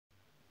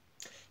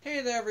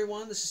Hey there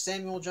everyone, this is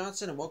Samuel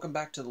Johnson and welcome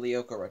back to the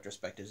Lyoko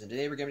Retrospectives, and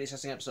today we're going to be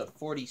discussing episode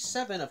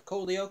 47 of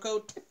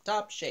Lyoko Tip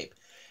Top Shape.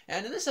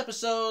 And in this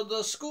episode,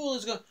 the school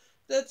is going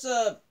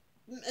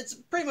it's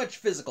pretty much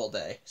physical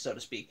day, so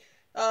to speak.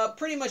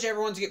 Pretty much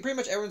everyone's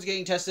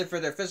getting tested for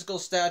their physical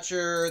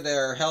stature,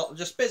 their health,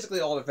 just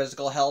basically all their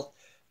physical health.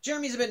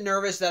 Jeremy's a bit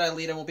nervous that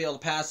Alita won't be able to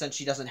pass since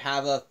she doesn't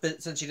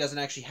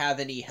actually have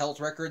any health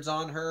records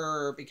on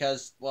her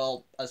because,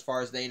 well, as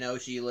far as they know,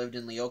 she lived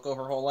in Lyoko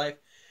her whole life.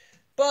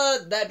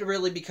 But that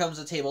really becomes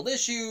a tabled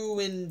issue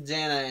when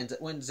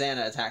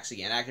XANA attacks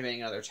again,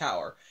 activating another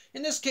tower.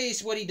 In this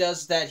case, what he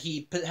does is that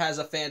he has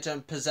a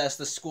phantom possess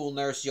the school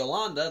nurse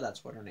Yolanda,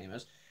 that's what her name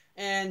is,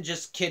 and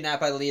just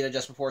kidnap Alita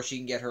just before she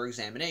can get her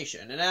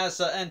examination. And as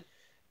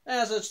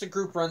such, the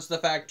group runs to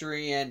the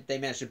factory, and they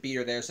manage to beat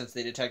her there since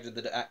they detected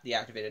the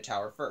activated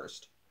tower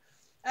first.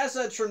 As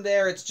such, from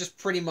there, it's just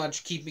pretty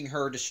much keeping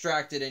her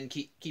distracted and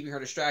keeping her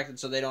distracted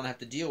so they don't have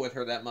to deal with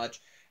her that much,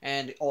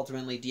 and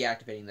ultimately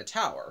deactivating the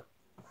tower.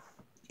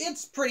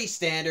 It's pretty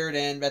standard,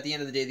 and at the end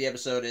of the day, the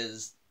episode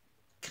is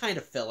kind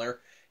of filler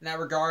in that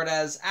regard.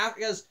 As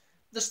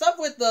the stuff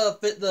with the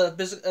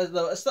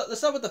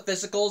stuff with the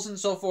physicals and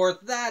so forth,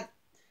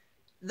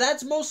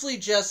 that's mostly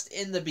just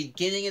in the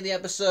beginning of the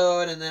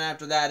episode, and then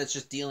after that, it's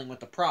just dealing with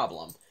the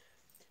problem.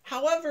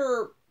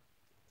 However,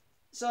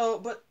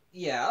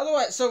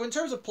 otherwise, so in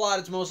terms of plot,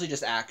 it's mostly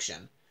just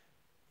action.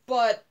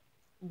 But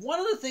one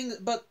of the things,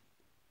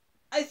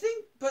 I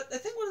think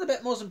one of the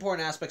most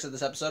important aspects of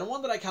this episode, and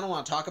one that I kind of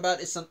want to talk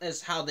about,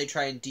 is how they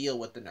try and deal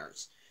with the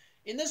nurse.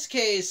 In this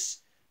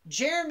case,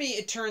 Jeremy,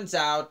 it turns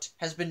out,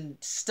 has been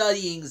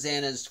studying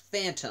XANA's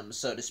phantoms,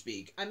 so to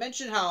speak. I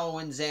mentioned how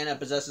when XANA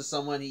possesses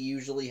someone, he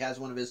usually has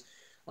one of his,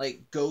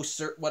 ghosts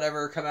or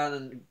whatever come out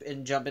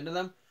and jump into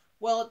them.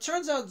 Well, it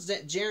turns out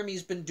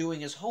Jeremy's been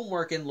doing his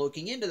homework and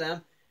looking into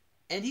them,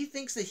 and he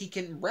thinks that he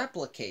can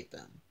replicate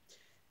them.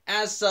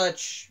 As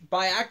such,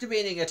 by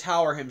activating a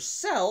tower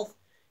himself,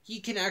 he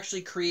can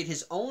actually create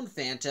his own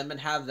phantom and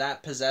have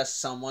that possess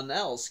someone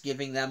else,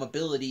 giving them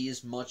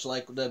abilities much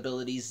like the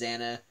abilities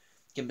XANA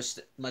can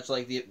much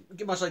like the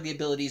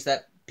abilities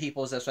that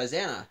people possessed by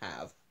XANA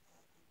have.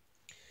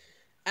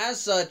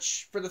 As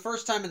such, for the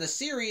first time in the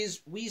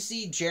series, we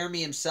see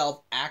Jeremy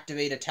himself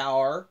activate a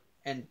tower,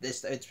 and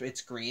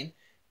it's green,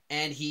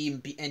 and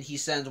he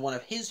sends one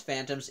of his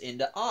phantoms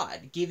into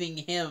Odd, giving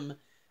him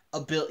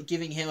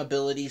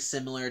abilities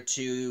similar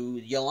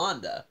to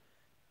Yolanda.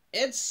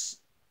 It's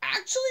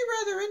actually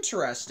rather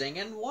interesting,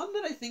 and one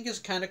that I think is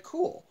kind of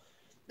cool.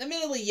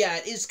 Admittedly, yeah,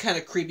 it is kind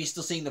of creepy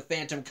still seeing the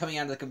Phantom coming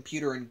out of the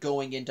computer and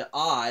going into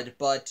Odd,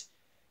 but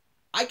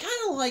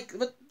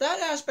that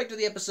aspect of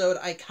the episode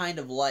I kind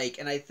of like,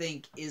 and I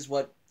think is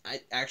what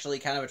actually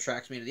kind of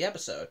attracts me to the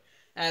episode.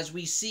 As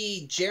we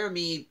see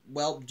Jeremy,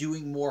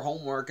 doing more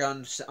homework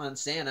on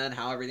XANA and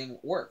how everything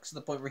works, to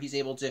the point where he's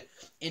able to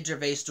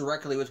interface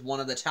directly with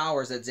one of the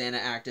towers that XANA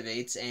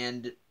activates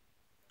and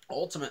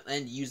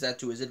use that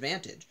to his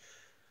advantage.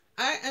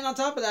 And on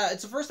top of that,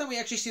 it's the first time we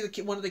actually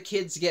see one of the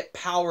kids get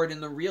powered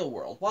in the real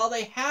world. While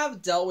they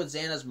have dealt with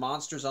XANA's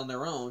monsters on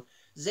their own,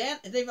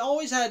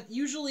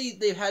 usually in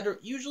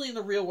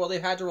the real world,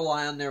 they've had to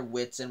rely on their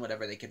wits and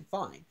whatever they can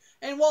find.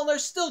 And while they're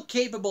still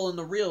capable in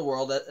the real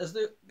world, as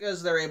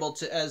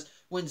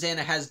when XANA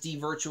has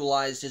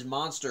devirtualized his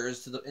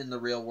monsters in the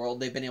real world,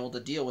 they've been able to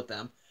deal with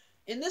them.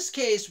 In this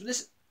case,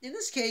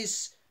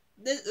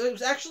 it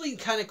was actually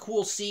kind of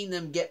cool seeing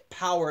them get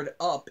powered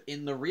up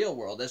in the real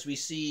world, as we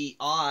see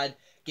Odd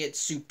get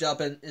souped up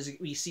and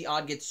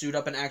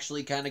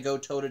actually kind of go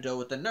toe-to-toe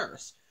with the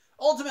nurse.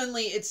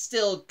 Ultimately, it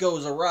still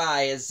goes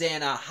awry as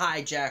XANA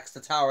hijacks the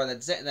tower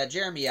that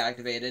Jeremy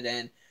activated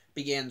and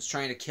begins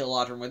trying to kill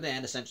Odd from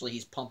within. Essentially,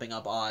 he's pumping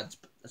up Odd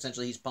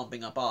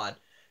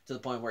to the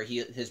point where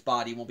his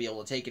body won't be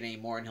able to take it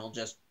anymore and he'll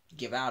just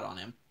give out on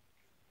him.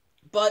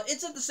 But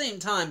it's at the same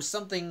time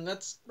something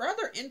that's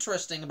rather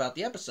interesting about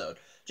the episode.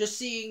 Just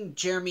seeing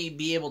Jeremy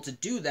be able to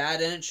do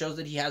that, and it shows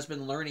that he has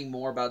been learning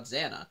more about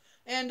XANA.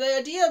 And the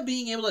idea of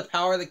being able to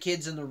power the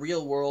kids in the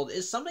real world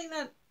is something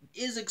that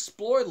is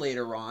explored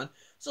later on.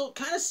 So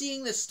kind of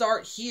seeing this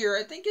start here,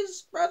 I think,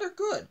 is rather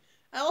good.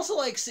 I also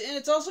and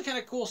it's also kind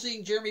of cool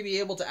seeing Jeremy be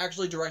able to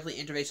actually directly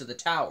interface with the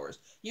towers.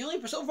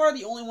 So far,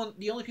 the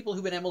only people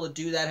who've been able to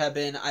do that have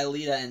been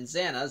Alita and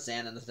XANA.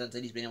 XANA in the sense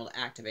that he's been able to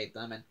activate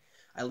them, and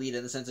Alita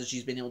in the sense that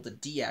she's been able to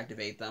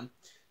deactivate them.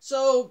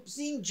 So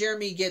seeing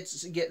Jeremy get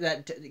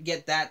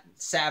that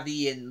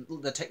savvy in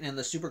the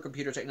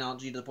supercomputer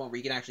technology to the point where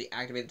he can actually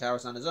activate the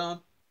towers on his own,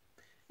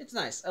 it's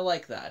nice. I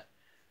like that.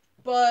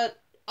 But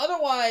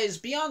otherwise,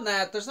 beyond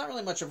that, there's not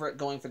really much of it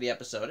going for the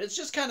episode. It's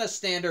just kind of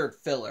standard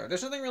filler.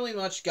 There's nothing really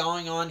much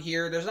going on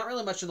here. There's not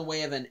really much in the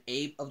way of an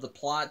ape of the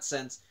plot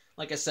since,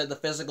 like I said, the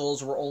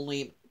physicals were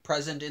only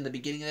present in the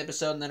beginning of the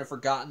episode and then are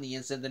forgotten the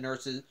instant the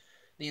nurse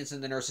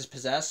is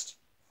possessed.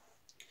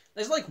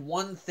 There's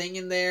one thing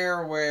in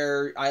there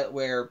where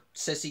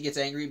Sissy gets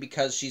angry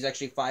because she's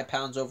actually 5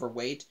 pounds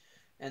overweight,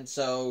 and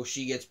so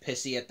she gets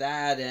pissy at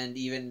that.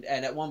 And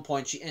at one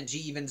point she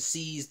even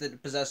sees the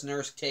possessed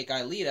nurse take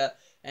Alita,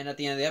 And at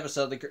the end of the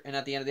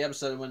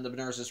episode, when the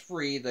nurse is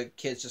free, the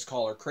kids just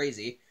call her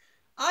crazy.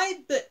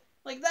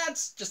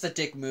 That's just a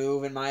dick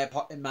move in my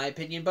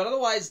opinion. But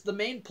otherwise, the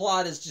main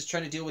plot is just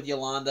trying to deal with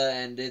Yolanda,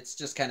 and it's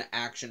just kind of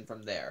action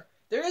from there.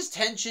 There is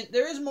tension.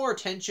 There is more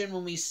tension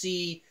when we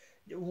see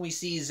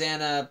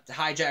XANA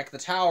hijack the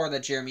tower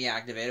that Jeremy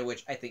activated,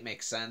 which I think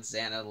makes sense.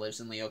 XANA lives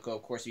in Lyoko,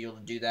 of course, to be able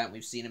to do that. And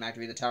we've seen him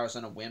activate the towers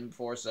on a whim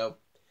before, so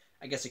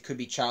I guess it could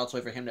be child's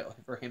play for him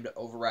to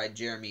override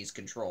Jeremy's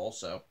control.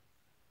 So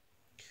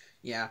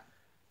yeah,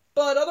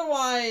 but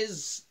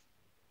otherwise,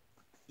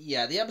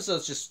 yeah, the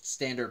episode's just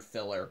standard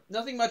filler.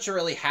 Nothing much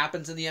really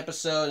happens in the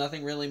episode.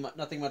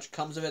 Nothing much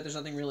comes of it. There's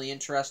nothing really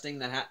interesting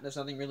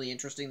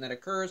that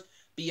occurs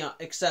beyond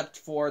except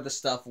for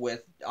stuff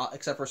with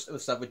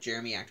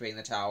Jeremy activating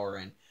the tower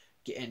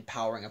and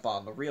powering up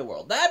on the real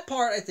world. That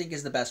part I think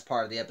is the best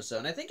part of the episode,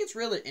 and I think it's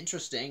really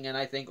interesting, and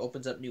I think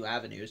opens up new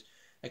avenues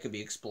that could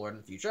be explored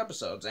in future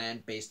episodes.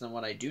 And based on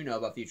what I do know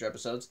about future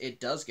episodes, it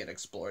does get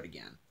explored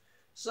again.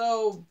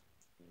 So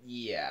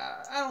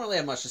yeah, I don't really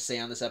have much to say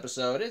on this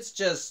episode. It's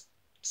just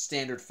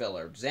standard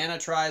filler. XANA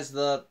tries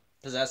to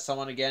possess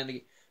someone to get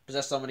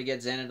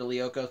XANA to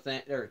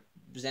Lyoko or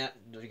XANA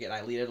to get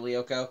Aelita to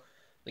Lyoko.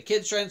 The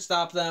kids try and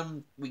stop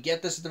them. We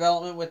get this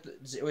development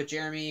with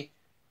Jeremy.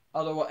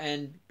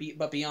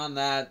 But beyond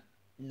that,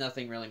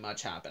 nothing really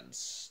much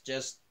happens.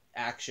 Just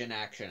action.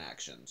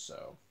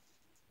 So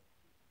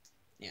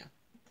yeah,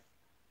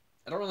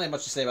 I don't really have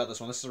much to say about this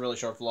one. This is a really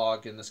short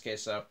vlog in this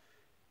case, so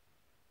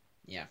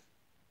yeah.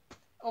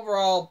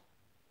 Overall,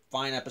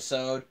 fine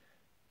episode.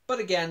 But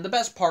again, the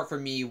best part for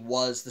me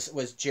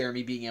was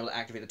Jeremy being able to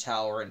activate the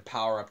tower and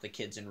power up the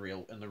kids in the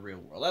real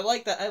world. I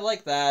like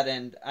that,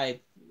 and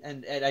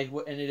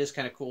it is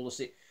kind of cool to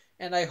see.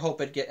 And I hope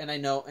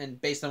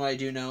and based on what I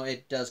do know,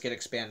 it does get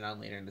expanded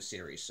on later in the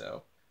series.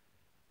 So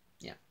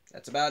yeah,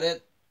 that's about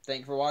it.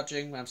 Thank you for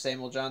watching. I'm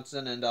Samuel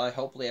Johnson, and I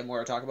hopefully have more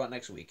to talk about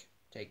next week.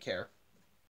 Take care.